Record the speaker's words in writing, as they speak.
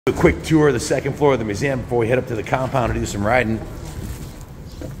a quick tour of the second floor of the museum before we head up to the compound to do some riding.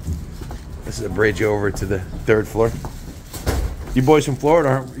 This is a bridge over to the third floor. You boys from Florida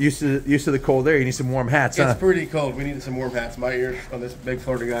aren't used to the cold air. You need some warm hats, huh? It's pretty cold. We need some warm hats. My ears on this big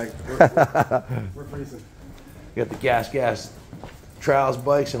Florida guy. We're freezing. You got the gas trials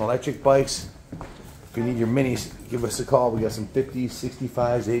bikes and electric bikes. If you need your minis, give us a call. We got some 50s,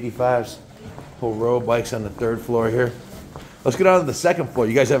 65s, 85s. Whole row of bikes on the third floor here. Let's get on to the second floor.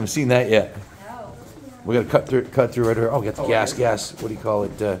 You guys haven't seen that yet. No. We got to cut through right here. Oh, we got the gas. What do you call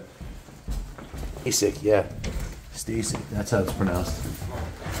it? ASIC, yeah. Stacy, that's how it's pronounced.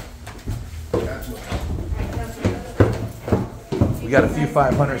 We got a few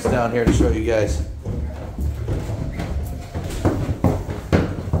 500s down here to show you guys.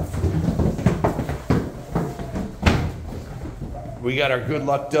 We got our good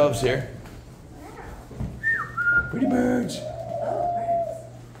luck doves here. Pretty birds.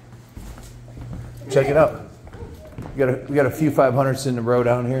 Check it out. We got a few 500s in the row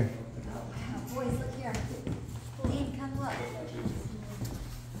down here. Boys, look here. Dean, come look.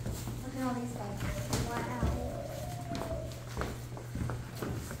 Look at all these guys. Wow.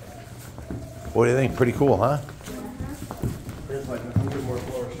 What do you think? Pretty cool, huh? There's like 100 more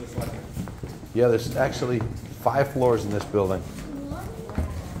floors just like it. Yeah, there's actually 5 floors in this building.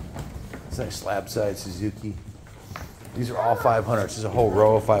 It's nice slab side Suzuki. These are all 500s. This is a whole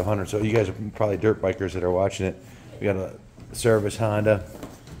row of 500s. So you guys are probably dirt bikers that are watching it. We got a Service Honda,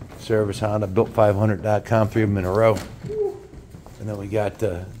 built500.com, 3 of them in a row. And then we got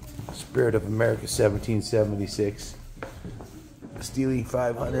Spirit of America 1776, Steely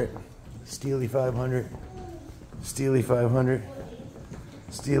 500, Steely 500, Steely 500,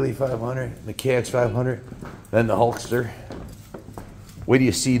 Steely 500, the KX 500, then the Hulkster. Wait till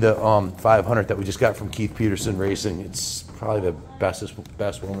you see the 500 that we just got from Keith Peterson Racing. It's probably the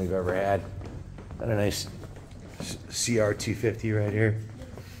best one we've ever had. And a nice CR 250 right here.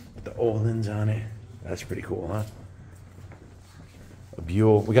 The Olin's on it. That's pretty cool, huh? A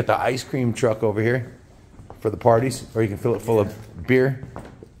Buell. We got the ice cream truck over here for the parties, or you can fill it full of beer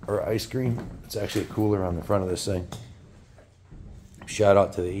or ice cream. It's actually a cooler on the front of this thing. Shout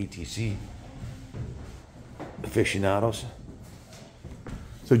out to the ATC aficionados.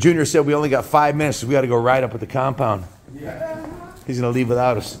 So Junior said we only got 5 minutes, so we got to go right up at the compound. Yeah. He's going to leave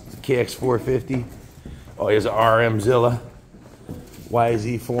without us. KX 450. Oh, here's an RM Zilla.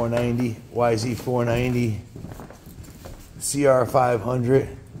 YZ 490. YZ 490. CR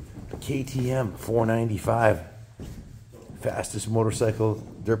 500. KTM 495. Fastest motorcycle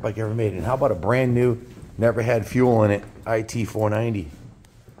dirt bike ever made. And how about a brand new, never had fuel in it, IT 490. And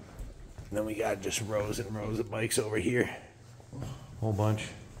then we got just rows and rows of bikes over here. Whole bunch.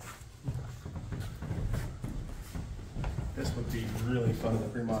 This would be really fun in the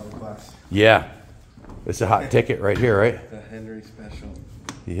pre-model class. Yeah. It's a hot ticket right here, right? The Henry Special.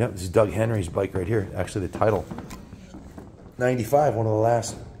 Yep, this is Doug Henry's bike right here. Actually, the title. 95, one of the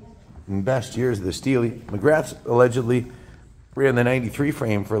last and best years of the Steely. McGrath's allegedly ran the 93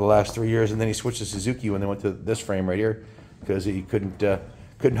 frame for the last 3 years, and then he switched to Suzuki when they went to this frame right here because he couldn't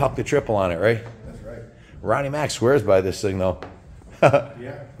huck the triple on it, right? That's right. Ronnie Mack swears by this thing, though.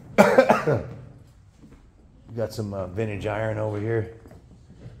 Yeah. Got some vintage iron over here.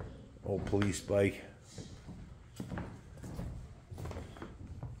 Old police bike.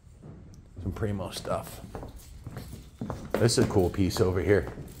 Some Primo stuff. This is a cool piece over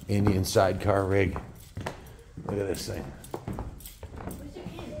here. Indian sidecar rig. Look at this thing.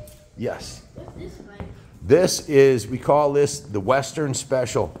 Yes. What's this bike? This is, we call this the Western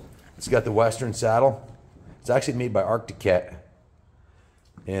Special. It's got the Western saddle. It's actually made by Arctic Cat.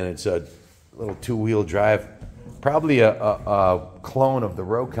 And it's a little 2-wheel drive. Probably a clone of the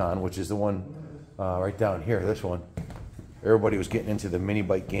Rokon, which is the one right down here, this one. Everybody was getting into the mini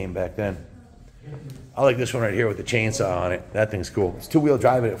bike game back then. I like this one right here with the chainsaw on it. That thing's cool. It's 2-wheel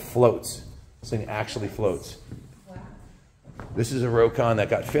drive and it floats. This thing actually floats. Wow. This is a Rokon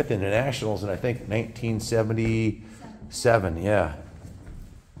that got 5th in the Nationals in, I think, 1977. Yeah.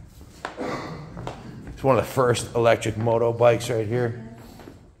 It's one of the first electric moto bikes right here.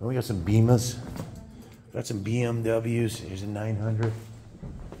 And we got some Beamers. Got some BMWs. Here's a 900.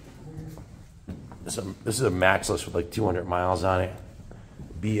 This is a Maxless with like 200 miles on it.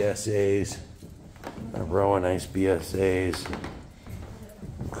 BSAs. A row of nice BSAs.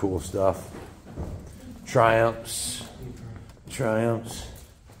 Cool stuff. Triumphs.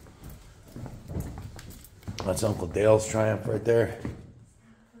 That's Uncle Dale's Triumph right there.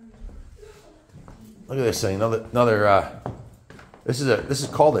 Look at this thing. Another this is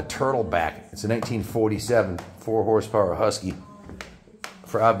called a Turtleback. It's a 1947 4 horsepower Husky.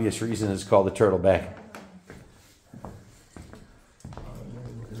 for obvious reasons, it's called the turtleback.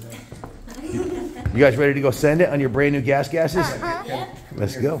 You guys ready to go send it on your brand new gases? Yep.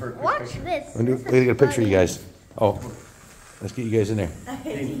 Let's go. Watch this. We're gonna get a picture of you guys. Oh, let's get you guys in there.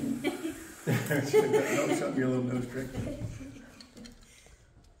 Your little nose trick.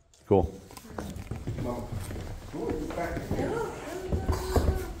 Cool. Come on.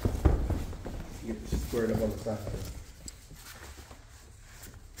 Get squared up on the side.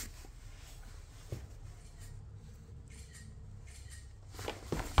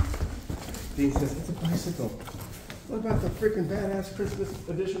 Dean says, it's a bicycle. What about the freaking badass Christmas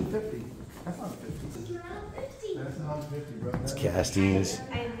edition 50? That's not 50. It's around 50. That's not 50, bro. It's castings.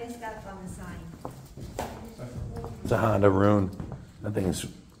 I messed up on the sign. It's a Honda Rune. That thing's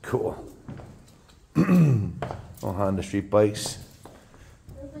cool. Little Honda street bikes.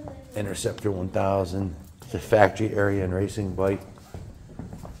 Interceptor 1000. It's a factory area and racing bike.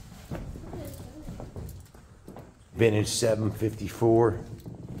 Vintage 754.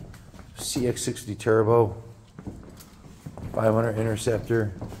 CX60 Turbo. 500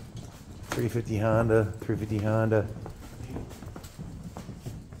 Interceptor. 350 Honda. 350 Honda.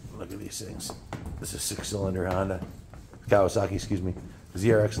 Look at these things. This is a 6-cylinder Honda. Kawasaki, excuse me.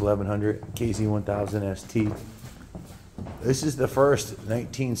 ZRX 1100, KZ 1000 ST. This is the first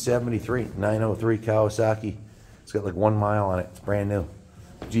 1973 903 Kawasaki. It's got like 1 mile on it. It's brand new.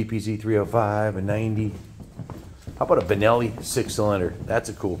 GPZ 305 and 90. How about a Benelli 6-cylinder? That's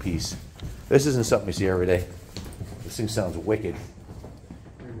a cool piece. This isn't something you see every day. This thing sounds wicked.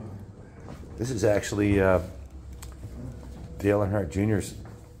 This is actually Dale Earnhardt Jr.'s.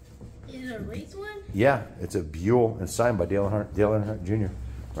 Is it a race one? Yeah, it's a Buell and signed by Dale Earnhardt Jr.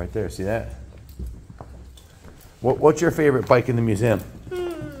 Right there. See that? What's your favorite bike in the museum?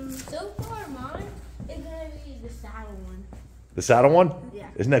 So far, mine is gonna be the saddle one. The saddle one? Yeah.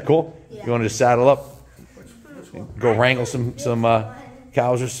 Isn't that cool? Yeah. You want to just saddle up? Go wrangle some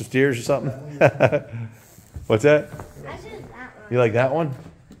cows or some steers or something? What's that? I choose that one. You like that one?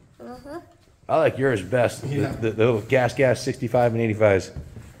 Uh-huh. I like yours best. Yeah. The little gas 65 and 85s.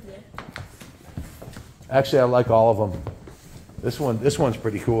 Yeah. Actually, I like all of them. This one's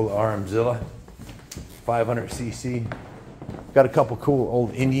pretty cool. RMzilla, 500cc. Got a couple cool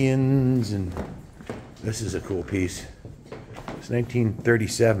old Indians, and this is a cool piece. It's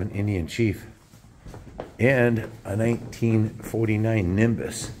 1937 Indian Chief and a 1949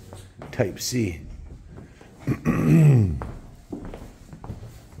 Nimbus Type C. And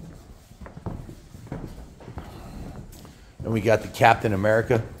we got the Captain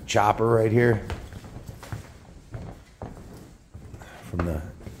America chopper right here from the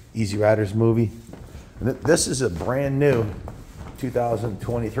Easy Riders movie. And this is a brand new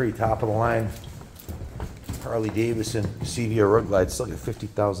 2023 top of the line Harley Davidson CVO Road Glide. It's like a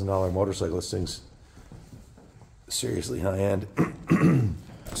 $50,000 motorcycle. This thing's seriously high end.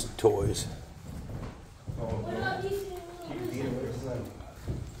 Some toys. What about these two?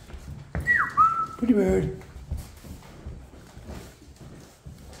 Pretty bird.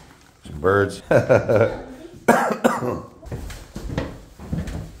 Some birds.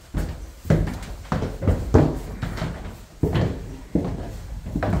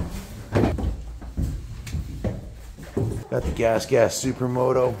 Got the Gas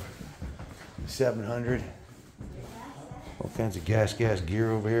Supermoto 700. All kinds of gas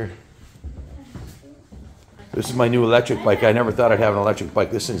gear over here. This is my new electric bike. I never thought I'd have an electric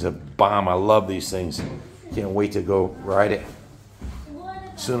bike. This thing's a bomb. I love these things. Can't wait to go ride it.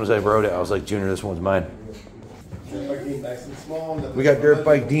 As soon as I rode it, I was like, Junior, this one's mine. We got Dirt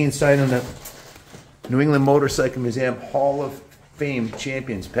Bike Dean signing the New England Motorcycle Museum Hall of Fame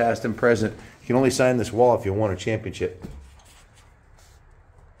champions, past and present. You can only sign this wall if you won a championship.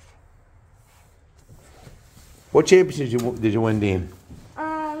 What championship did you win, Dean?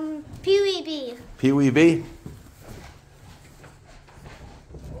 PWB. PWB?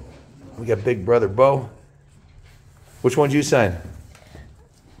 We got Big Brother Bo. Which one did you sign?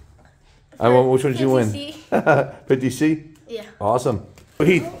 Which one did you win? 50C? Yeah. Awesome.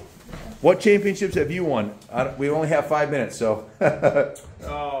 Heath, what championships have you won? We only have 5 minutes, so.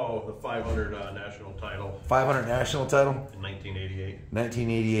 Oh, the 500 national title 500 national title? in 1988.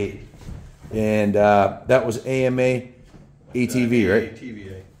 1988. And that was AMA ATV, right?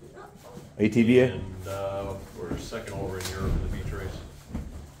 ATVA. ATVA? And we're second over in Europe in the beach race.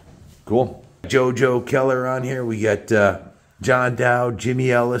 Cool. JoJo Keller on here. We got John Dowd, Jimmy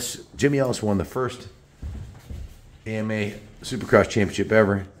Ellis. Jimmy Ellis won the first AMA Supercross Championship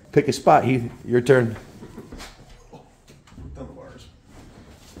ever. Pick a spot, Heath. Your turn.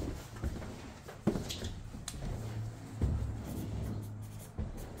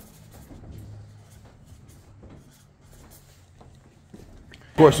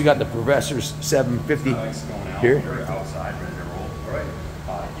 course, we got the Professor's 750 here.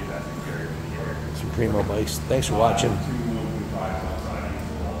 Some primo bikes. Thanks for watching.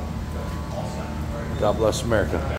 God bless America.